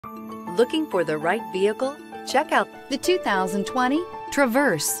Looking for the right vehicle? Check out the 2020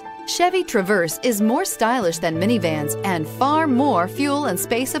 Traverse. Chevy Traverse is more stylish than minivans and far more fuel and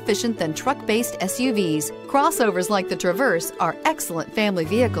space efficient than truck-based SUVs. Crossovers like the Traverse are excellent family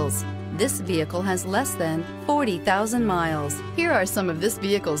vehicles. This vehicle has less than 40,000 miles. Here are some of this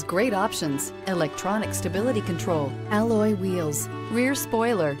vehicle's great options: electronic stability control, alloy wheels, rear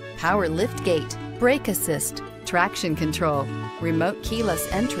spoiler, power lift gate, brake assist, traction control, remote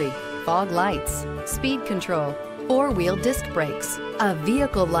keyless entry, fog lights, speed control, four-wheel disc brakes. A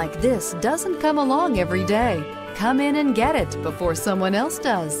vehicle like this doesn't come along every day. Come in and get it before someone else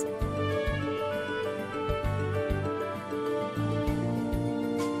does.